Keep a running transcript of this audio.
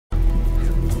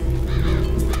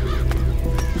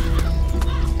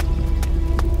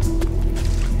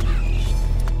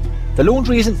The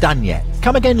laundry isn't done yet.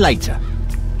 Come again later.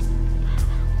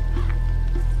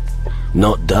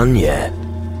 Not done yet?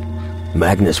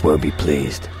 Magnus won't be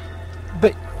pleased.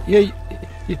 But you're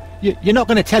not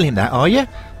going to tell him that, are you?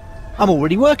 I'm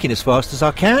already working as fast as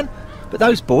I can, but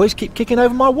those boys keep kicking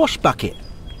over my wash bucket.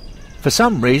 For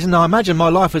some reason, I imagine my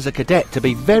life as a cadet to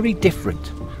be very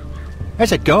different.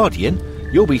 As a guardian,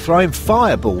 you'll be throwing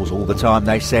fireballs all the time,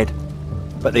 they said.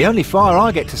 But the only fire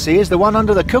I get to see is the one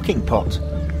under the cooking pot.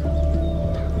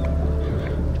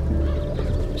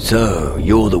 So,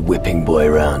 you're the whipping boy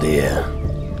around here?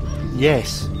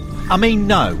 Yes. I mean,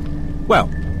 no. Well,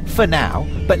 for now,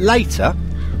 but later...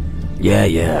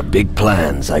 Yeah, big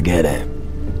plans, I get it.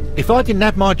 If I didn't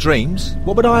have my dreams,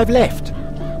 what would I have left?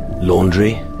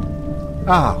 Laundry?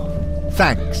 Oh,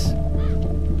 thanks.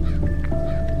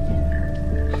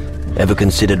 Ever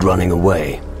considered running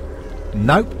away?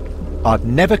 Nope, I'd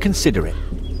never consider it.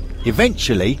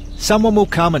 Eventually, someone will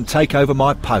come and take over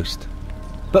my post.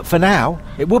 But for now,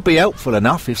 it would be helpful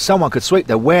enough if someone could sweep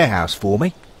the warehouse for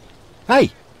me.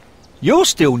 Hey, you're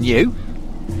still new.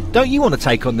 Don't you want to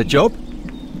take on the job?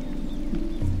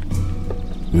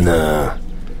 No,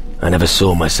 I never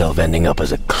saw myself ending up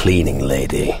as a cleaning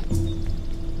lady.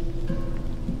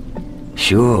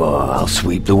 Sure, I'll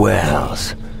sweep the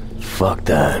warehouse. Fuck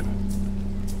that.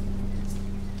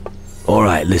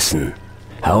 Alright, listen.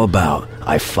 How about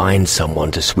I find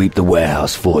someone to sweep the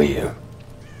warehouse for you?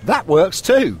 That works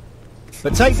too.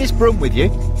 But take this broom with you.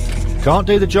 Can't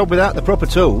do the job without the proper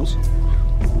tools.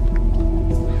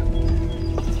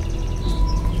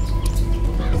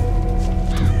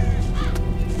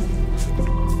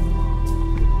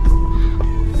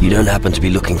 You don't happen to be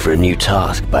looking for a new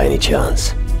task by any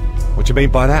chance? What do you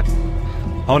mean by that?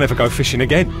 I'll never go fishing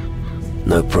again.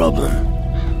 No problem.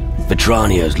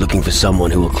 Vetranio's looking for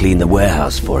someone who will clean the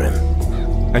warehouse for him.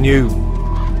 And you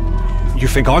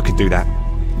think I could do that?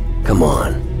 Come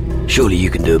on. Surely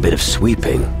you can do a bit of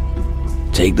sweeping.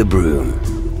 Take the broom.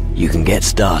 You can get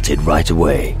started right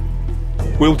away.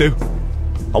 Will do.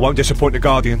 I won't disappoint the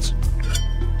Guardians.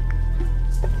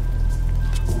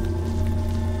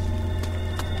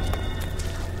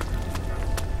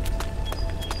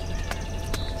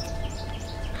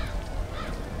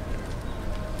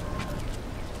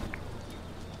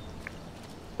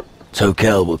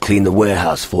 Tokel will clean the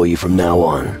warehouse for you from now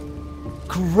on.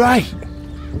 Great!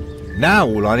 Now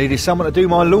all I need is someone to do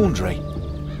my laundry.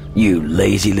 You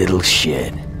lazy little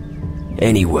shit.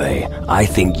 Anyway, I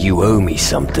think you owe me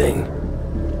something.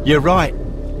 You're right.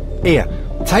 Here,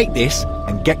 take this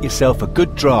and get yourself a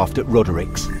good draft at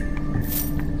Roderick's.